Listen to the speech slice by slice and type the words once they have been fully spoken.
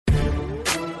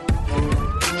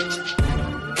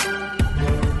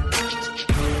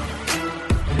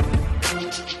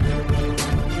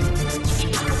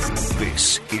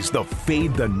the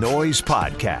Fade the Noise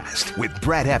podcast with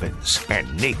Brad Evans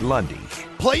and Nate Lundy.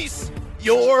 Place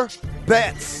your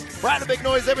bets. Brad the Big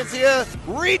Noise Evans here,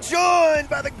 rejoined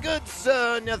by the good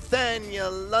sir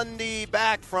Nathaniel Lundy,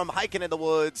 back from hiking in the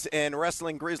woods and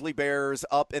wrestling grizzly bears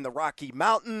up in the Rocky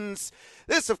Mountains.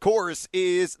 This, of course,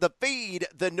 is the Fade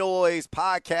the Noise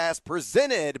podcast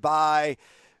presented by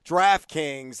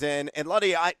DraftKings. And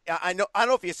Lundy, I don't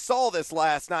know if you saw this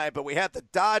last night, but we had the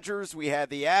Dodgers, we had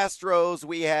the Astros,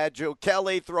 we had Joe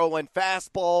Kelly throwing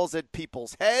fastballs at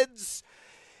people's heads.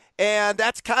 And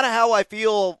that's kind of how I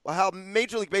feel how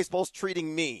Major League Baseball is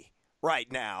treating me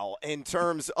right now in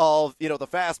terms of, the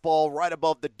fastball right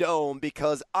above the dome,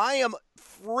 because I am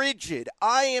frigid.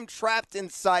 I am trapped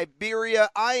in Siberia.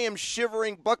 I am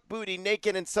shivering buck booty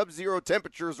naked in sub-zero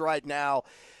temperatures right now.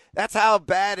 That's how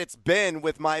bad it's been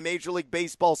with my Major League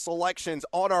Baseball selections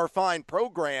on our fine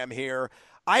program here.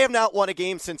 I have not won a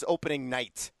game since opening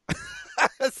night.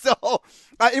 So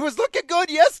it was looking good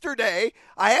yesterday.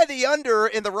 I had the under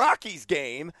in the Rockies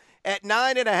game at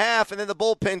 9.5, and then the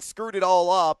bullpen screwed it all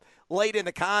up late in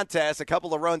the contest. A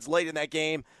couple of runs late in that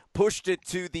game pushed it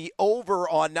to the over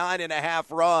on 9.5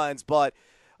 runs. But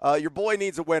your boy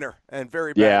needs a winner, and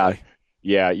very badly.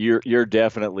 Yeah, you're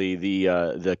definitely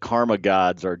the karma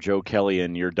gods are Joe Kelly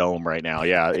in your dome right now.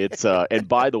 Yeah, it's and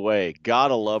by the way,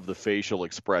 gotta love the facial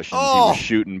expressions he was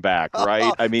shooting back,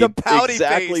 right? I mean,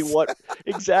 exactly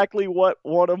what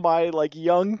one of my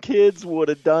young kids would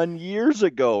have done years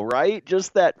ago, right?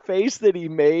 Just that face that he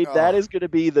made. That is going to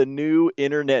be the new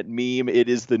internet meme. It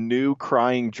is the new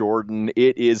crying Jordan.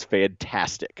 It is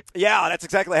fantastic. Yeah, that's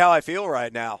exactly how I feel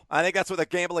right now. I think that's what the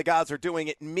gambling gods are doing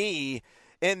at me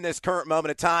in this current moment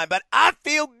of time. But I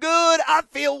feel good. I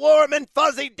feel warm and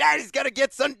fuzzy. Daddy's going to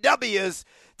get some W's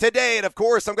today. And, of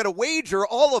course, I'm going to wager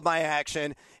all of my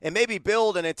action and maybe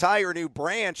build an entire new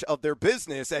branch of their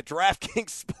business at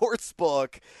DraftKings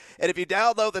Sportsbook. And if you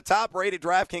download the top-rated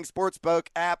DraftKings Sportsbook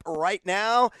app right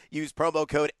now, use promo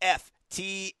code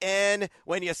FTN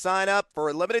when you sign up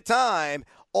for a limited time.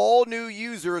 All new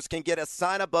users can get a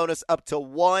sign-up bonus up to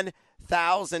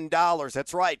 $1,000.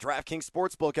 That's right. DraftKings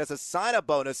Sportsbook has a sign-up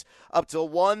bonus up to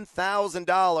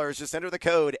 $1,000. Just enter the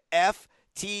code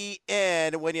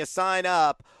FTN when you sign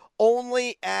up.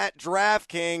 Only at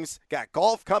DraftKings. Got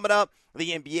golf coming up.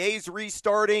 The NBA's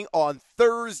restarting on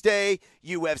Thursday.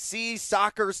 UFC,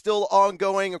 soccer still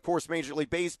ongoing. Of course, Major League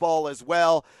Baseball as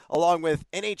well, along with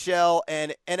NHL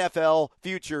and NFL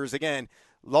futures. Again,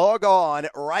 log on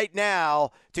right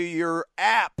now to your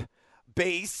app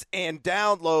base and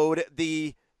download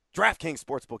the DraftKings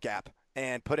Sportsbook app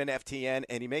and put in FTN,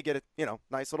 and you may get a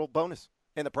nice little bonus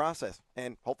in the process.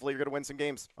 And hopefully you're going to win some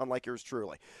games, unlike yours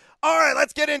truly. All right,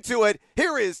 let's get into it.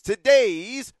 Here is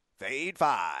today's Fade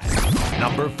 5.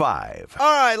 Number 5.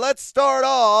 All right, let's start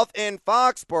off in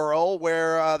Foxborough,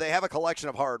 where they have a collection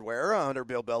of hardware under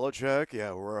Bill Belichick.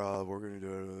 Yeah, we're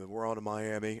on to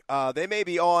Miami. They may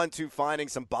be on to finding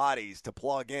some bodies to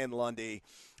plug in, Lundy.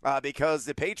 Because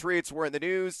the Patriots were in the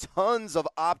news, tons of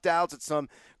opt-outs at some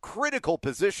critical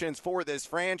positions for this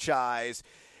franchise.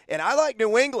 And I like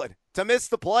New England to miss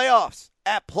the playoffs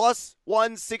at plus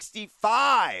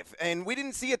 165. And we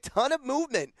didn't see a ton of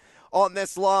movement on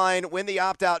this line when the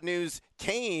opt-out news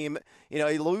came. You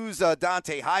lose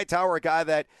Dante Hightower, a guy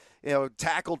that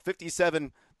tackled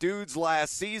 57 dudes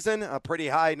last season, a pretty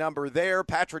high number there.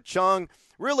 Patrick Chung,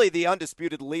 really the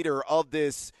undisputed leader of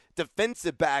this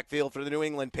defensive backfield for the New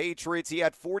England Patriots. He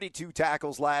had 42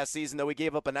 tackles last season, though he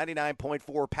gave up a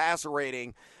 99.4 passer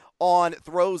rating on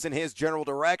throws in his general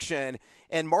direction.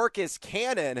 And Marcus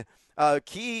Cannon, a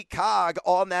key cog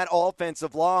on that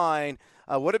offensive line,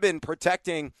 would have been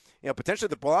protecting, potentially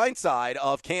the blind side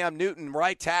of Cam Newton,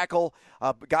 right tackle,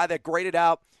 a guy that graded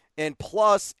out in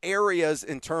plus areas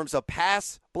in terms of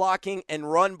pass blocking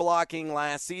and run blocking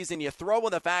last season. You throw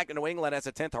in the fact that New England has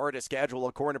the 10th hardest schedule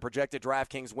according to projected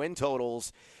DraftKings win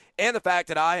totals, and the fact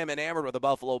that I am enamored with the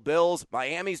Buffalo Bills.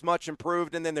 Miami's much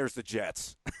improved, and then there's the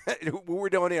Jets. We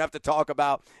don't even have to talk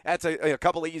about. That's a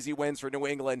couple of easy wins for New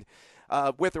England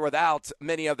with or without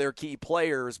many of their key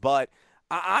players. But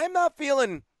I'm not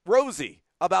feeling rosy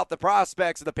about the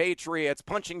prospects of the Patriots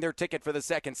punching their ticket for the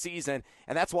second season,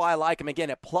 and that's why I like them again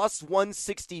at plus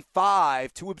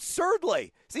 165 to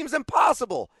absurdly, seems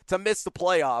impossible to miss the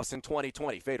playoffs in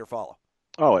 2020. Fade or follow?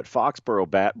 Oh, at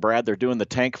Foxborough, Brad, they're doing the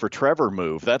tank for Trevor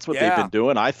move. That's what they've been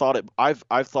doing. I've thought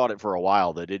it for a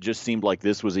while that it just seemed like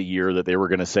this was a year that they were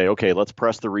going to say, okay, let's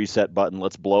press the reset button,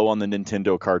 let's blow on the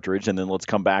Nintendo cartridge, and then let's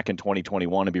come back in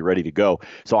 2021 and be ready to go.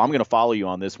 So I'm going to follow you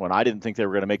on this one. I didn't think they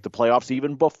were going to make the playoffs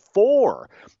even before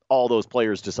all those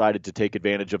players decided to take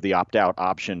advantage of the opt-out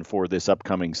option for this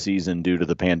upcoming season due to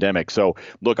the pandemic. So,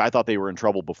 look, I thought they were in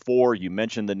trouble before. You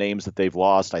mentioned the names that they've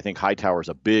lost. I think Hightower's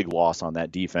a big loss on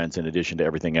that defense in addition to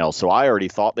everything else. So I already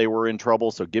thought they were in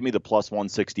trouble. So give me the plus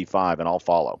 165 and I'll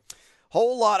follow.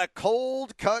 Whole lot of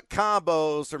cold cut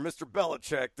combos for Mr.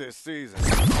 Belichick this season.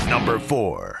 Number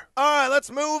 4. All right, let's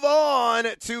move on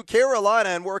to Carolina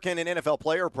and working an NFL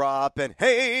player prop. And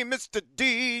hey, Mr.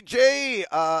 DJ,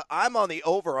 I'm on the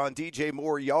over on DJ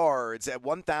Moore yards at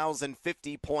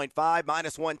 1,050.5.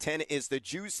 Minus 110 is the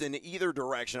juice in either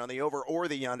direction on the over or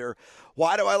the under.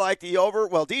 Why do I like the over?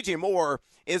 Well, DJ Moore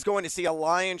is going to see a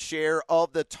lion's share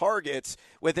of the targets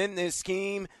within this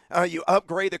scheme. You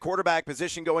upgrade the quarterback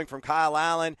position going from Kyle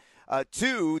Allen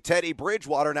to Teddy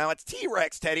Bridgewater. Now it's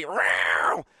T-Rex Teddy.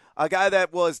 A guy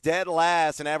that was dead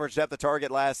last in average depth of target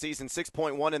last season,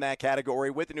 6.1 in that category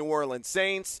with the New Orleans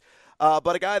Saints.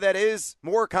 But a guy that is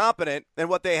more competent than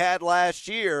what they had last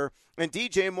year. And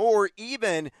DJ Moore,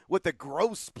 even with the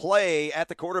gross play at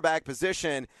the quarterback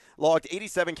position, logged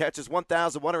 87 catches,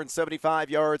 1,175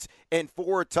 yards, and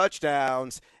 4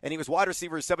 touchdowns. And he was wide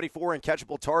receiver 74 in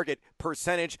catchable target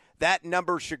percentage. That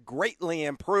number should greatly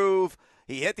improve.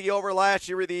 He hit the over last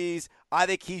year with these. I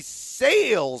think he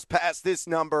sails past this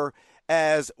number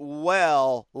as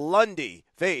well. Lundy,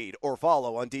 fade or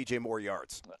follow on DJ Moore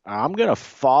yards? I'm going to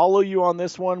follow you on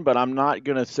this one, but I'm not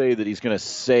going to say that he's going to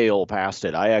sail past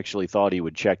it. I actually thought he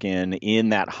would check in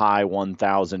that high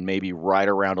 1,000, maybe right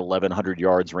around 1,100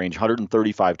 yards range,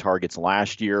 135 targets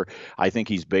last year. I think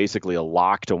he's basically a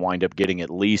lock to wind up getting at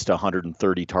least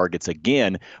 130 targets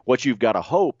again. What you've got to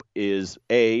hope is,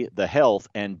 A, the health,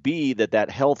 and B, that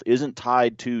health isn't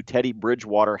tied to Teddy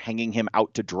Bridgewater hanging him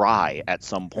out to dry at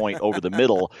some point over the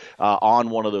middle on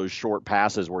one of those short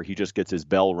passes where he just gets his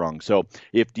bell rung. So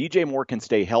if DJ Moore can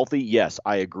stay healthy, yes,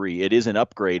 I agree. It is an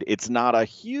upgrade. It's not a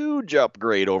huge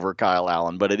upgrade over Kyle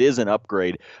Allen, but it is an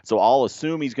upgrade. So I'll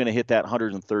assume he's going to hit that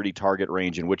 130 target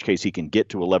range, in which case he can get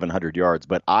to 1,100 yards.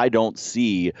 But I don't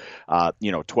see,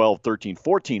 12, 13,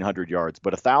 1,400 yards.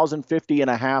 But 1,050 and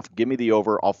a half, give me the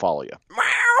over. I'll follow you.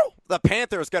 The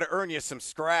Panthers got to earn you some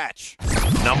scratch.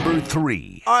 Number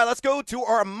 3. All right, let's go to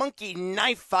our monkey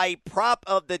knife fight prop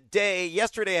of the day.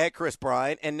 Yesterday I had Chris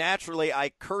Bryant, and naturally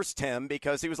I cursed him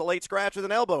because he was a late scratch with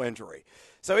an elbow injury.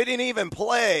 So he didn't even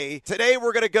play. Today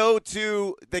we're going to go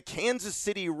to the Kansas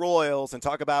City Royals and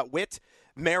talk about Whit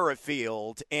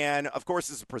Merrifield. And, of course,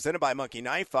 this is presented by Monkey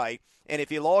Knife Fight. And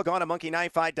if you log on to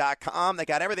monkeyknifefight.com, they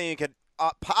got everything you could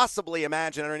possibly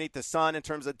imagine underneath the sun in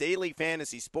terms of daily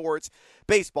fantasy sports,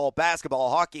 baseball,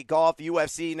 basketball, hockey, golf,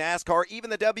 UFC, NASCAR,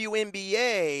 even the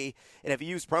WNBA. And if you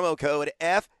use promo code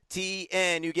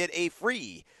FTN, you get a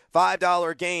free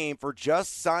 $5 game for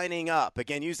just signing up.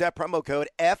 Again, use that promo code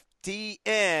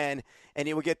FTN, and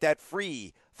you will get that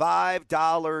free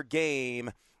 $5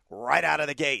 game right out of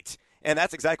the gate. And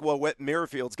that's exactly what Whit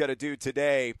Merrifield's going to do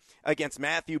today against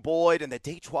Matthew Boyd and the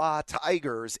Detroit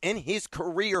Tigers. In his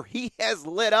career, he has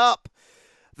lit up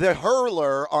the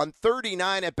hurler on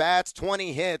 39 at-bats,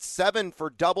 20 hits, 7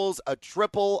 for doubles, a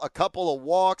triple, a couple of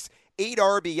walks, 8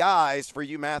 RBIs for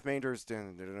you math majors.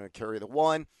 Didn't carry the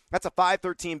 1. That's a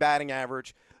 .513 batting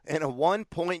average and a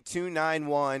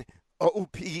 1.291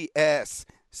 OPS.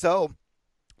 So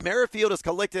Merrifield has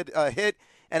collected a hit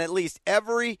and at least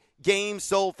every game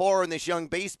so far in this young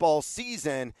baseball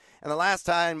season. And the last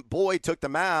time Boyd took the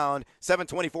mound,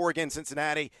 724 against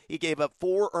Cincinnati, he gave up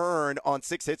 4 earned on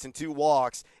 6 hits and 2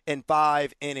 walks in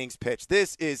 5 innings pitched.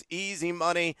 This is easy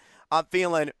money. I'm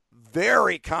feeling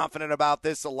very confident about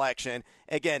this selection.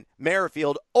 Again,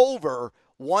 Merrifield over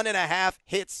 1.5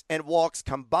 hits and walks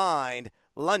combined.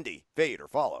 Lundy, fade or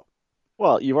follow?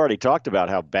 Well, you've already talked about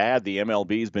how bad the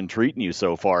MLB's been treating you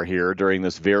so far here during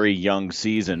this very young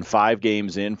season. 5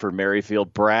 games in for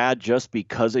Merrifield. Brad, just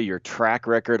because of your track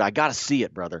record, I got to see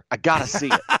it, brother. I got to see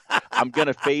it. I'm going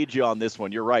to fade you on this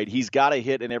one. You're right. He's got a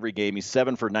hit in every game. He's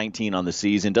 7 for 19 on the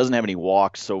season. Doesn't have any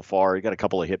walks so far. He got a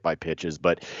couple of hit by pitches,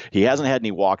 but he hasn't had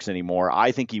any walks anymore.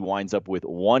 I think he winds up with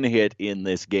 1 hit in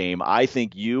this game. I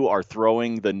think you are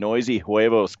throwing the Noisy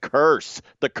Huevos curse,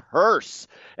 the curse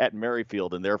at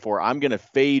Merrifield, and therefore I'm going to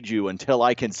fade you until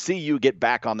I can see you get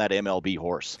back on that MLB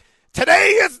horse.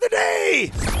 Today is the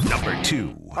day! Number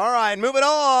 2. All right, moving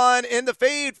on in the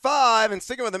Fade 5 and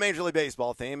sticking with the Major League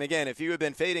Baseball theme. Again, if you have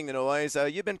been fading the noise,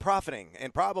 you've been profiting,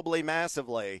 and probably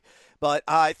massively. But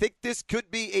I think this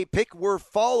could be a pick we're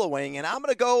following, and I'm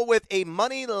going to go with a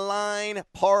money line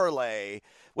parlay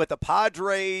with the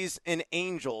Padres and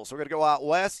Angels. We're going to go out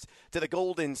west to the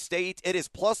Golden State. It is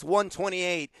plus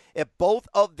 128 if both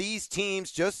of these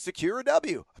teams just secure a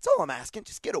W. That's all I'm asking.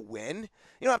 Just get a win.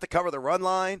 You don't have to cover the run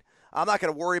line. I'm not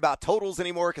going to worry about totals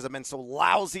anymore because I've been so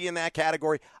lousy in that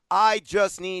category. I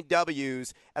just need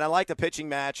W's, and I like the pitching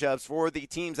matchups for the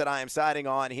teams that I am siding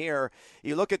on here.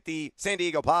 You look at the San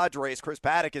Diego Padres, Chris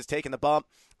Paddock is taking the bump.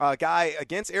 Guy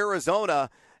against Arizona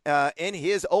in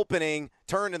his opening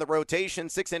turn in the rotation,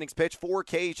 6 innings pitched, 4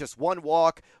 Ks, just 1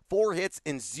 walk, 4 hits,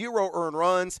 and 0 earned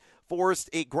runs. Forced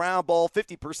a ground ball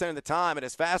 50% of the time, and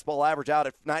his fastball average out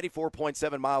at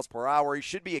 94.7 miles per hour. He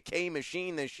should be a K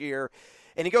machine this year.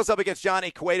 And he goes up against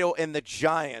Johnny Cueto and the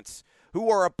Giants, who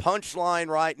are a punchline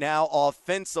right now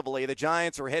offensively. The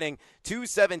Giants are hitting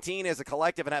 .217 as a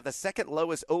collective and have the second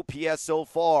lowest OPS so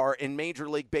far in Major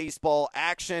League Baseball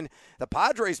action. The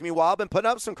Padres, meanwhile, have been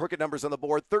putting up some crooked numbers on the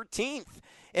board. 13th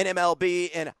in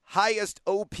MLB and highest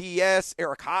OPS.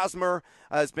 Eric Hosmer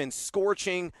has been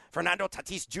scorching. Fernando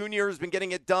Tatis Jr. has been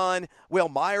getting it done. Will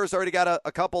Myers already got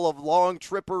a couple of long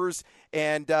trippers.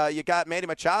 And you got Manny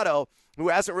Machado, who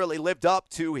hasn't really lived up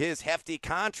to his hefty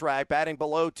contract, batting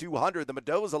below 200, the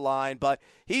Mendoza line, but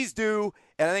he's due.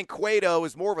 And I think Cueto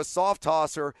is more of a soft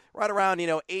tosser, right around,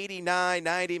 89,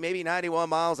 90, maybe 91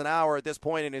 miles an hour at this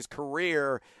point in his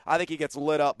career. I think he gets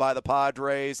lit up by the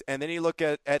Padres. And then you look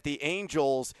at the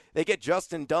Angels. They get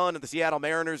Justin Dunn of the Seattle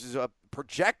Mariners, who's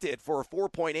projected for a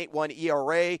 4.81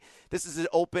 ERA. This is an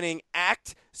opening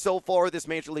act so far this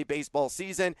Major League Baseball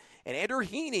season. And Andrew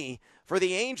Heaney for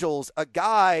the Angels, a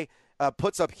guy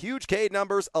puts up huge K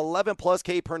numbers, 11-plus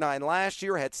K per 9 last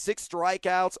year, had 6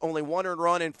 strikeouts, only 1 earned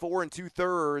run in 4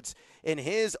 2/3 in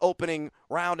his opening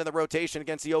round in the rotation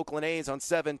against the Oakland A's on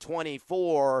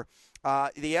 7/24.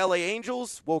 The LA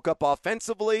Angels woke up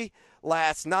offensively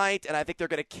last night, and I think they're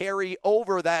going to carry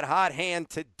over that hot hand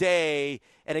today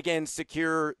and, again,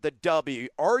 secure the W.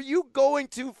 Are you going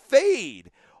to fade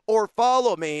or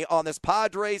follow me on this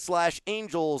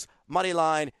Padres/Angels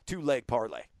moneyline 2-leg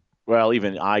parlay? Well,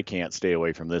 even I can't stay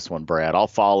away from this one, Brad. I'll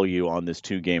follow you on this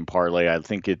 2-game parlay. I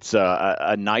think it's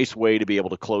a nice way to be able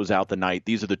to close out the night.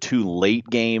 These are the 2 late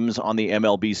games on the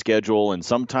MLB schedule. And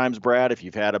sometimes, Brad, if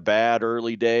you've had a bad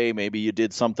early day, maybe you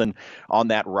did something on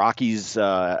that Rockies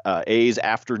A's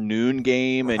afternoon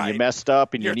game and you messed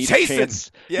up and you need chasing. A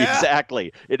chance. Yeah.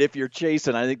 Exactly. And if you're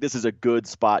chasing, I think this is a good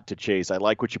spot to chase. I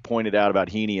like what you pointed out about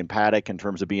Heaney and Paddock in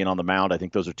terms of being on the mound. I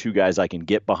think those are 2 guys I can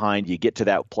get behind. You get to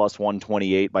that plus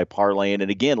 128 by parlaying. And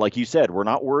again, like you said, we're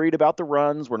not worried about the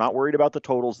runs. We're not worried about the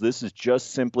totals. This is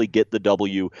just simply get the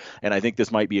W. And I think this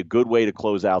might be a good way to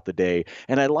close out the day.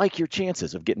 And I like your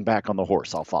chances of getting back on the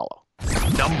horse. I'll follow.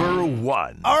 Number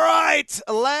 1. All right,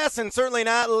 last and certainly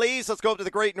not least, let's go up to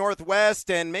the Great Northwest.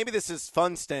 And maybe this is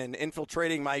Funston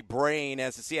infiltrating my brain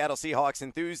as a Seattle Seahawks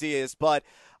enthusiast, but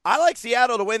I like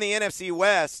Seattle to win the NFC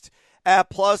West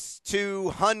at plus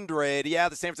 200. Yeah,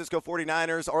 the San Francisco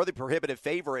 49ers are the prohibitive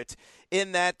favorite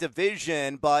in that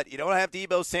division, but you don't have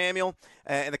Deebo Samuel.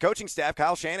 And the coaching staff,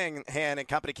 Kyle Shanahan and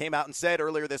company, came out and said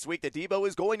earlier this week that Deebo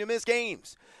is going to miss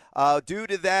games due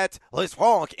to that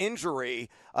Lisfranc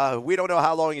injury. We don't know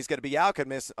how long he's going to be out. Could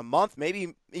miss a month,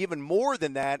 maybe even more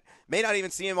than that. May not even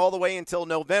see him all the way until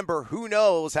November. Who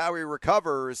knows how he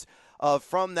recovers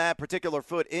from that particular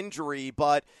foot injury.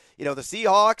 But, the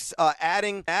Seahawks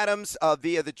adding Adams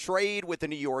via the trade with the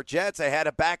New York Jets. They had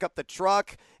to back up the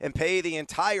truck and pay the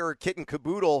entire kit and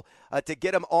caboodle to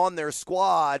get him on their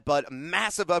squad. But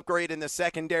massive upgrade in the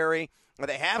secondary.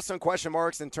 They have some question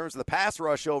marks in terms of the pass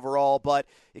rush overall, but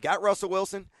you got Russell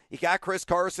Wilson. You got Chris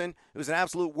Carson, who's an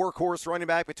absolute workhorse running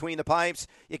back between the pipes.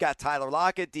 You got Tyler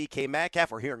Lockett, DK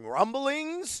Metcalf. We're hearing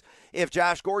rumblings. If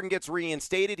Josh Gordon gets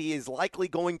reinstated, he is likely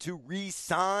going to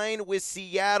re-sign with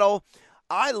Seattle.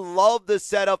 I love the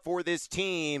setup for this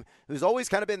team, who's always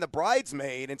kind of been the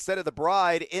bridesmaid instead of the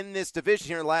bride in this division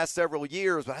here in the last several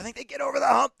years. But I think they get over the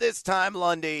hump this time,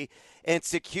 Lundy, and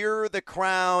secure the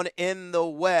crown in the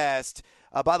West.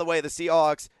 By the way, the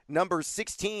Seahawks, number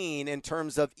 16 in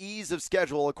terms of ease of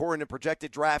schedule, according to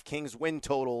projected DraftKings win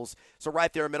totals. So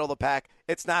right there in the middle of the pack,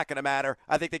 it's not going to matter.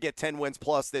 I think they get 10 wins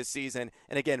plus this season,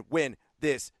 and again, win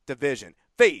this division.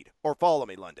 Fade or follow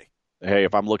me, Lundy. Hey,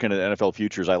 if I'm looking at NFL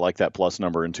futures, I like that plus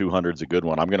number, and 200 is a good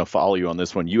one. I'm going to follow you on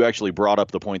this one. You actually brought up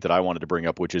the point that I wanted to bring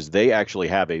up, which is they actually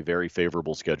have a very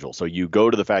favorable schedule. So you go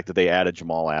to the fact that they added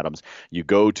Jamal Adams. You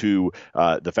go to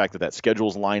the fact that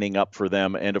schedule's lining up for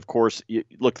them. And, of course,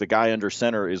 look, the guy under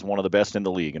center is one of the best in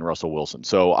the league in Russell Wilson.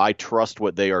 So I trust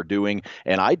what they are doing,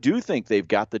 and I do think they've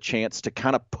got the chance to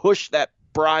kind of push that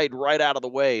bride right out of the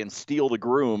way and steal the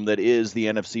groom that is the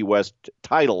NFC West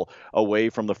title away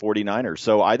from the 49ers.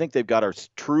 So I think they've got a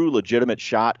true legitimate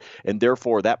shot, and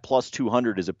therefore that plus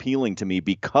 200 is appealing to me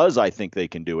because I think they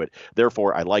can do it.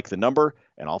 Therefore, I like the number,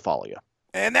 and I'll follow you.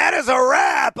 And that is a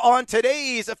wrap on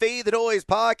today's Fade the Noise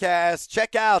podcast.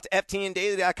 Check out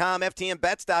ftndaily.com,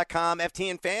 ftnbets.com,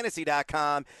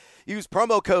 ftnfantasy.com. Use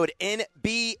promo code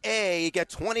NBA. Get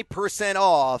 20%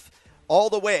 off all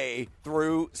the way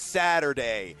through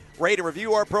Saturday. Rate and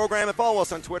review our program and follow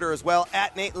us on Twitter as well,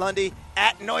 at Nate Lundy,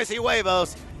 at Noisy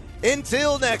Huevos.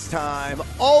 Until next time,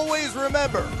 always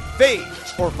remember, fade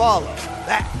or follow.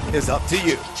 That is up to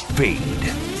you. Fade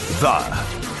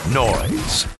the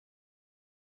Noise.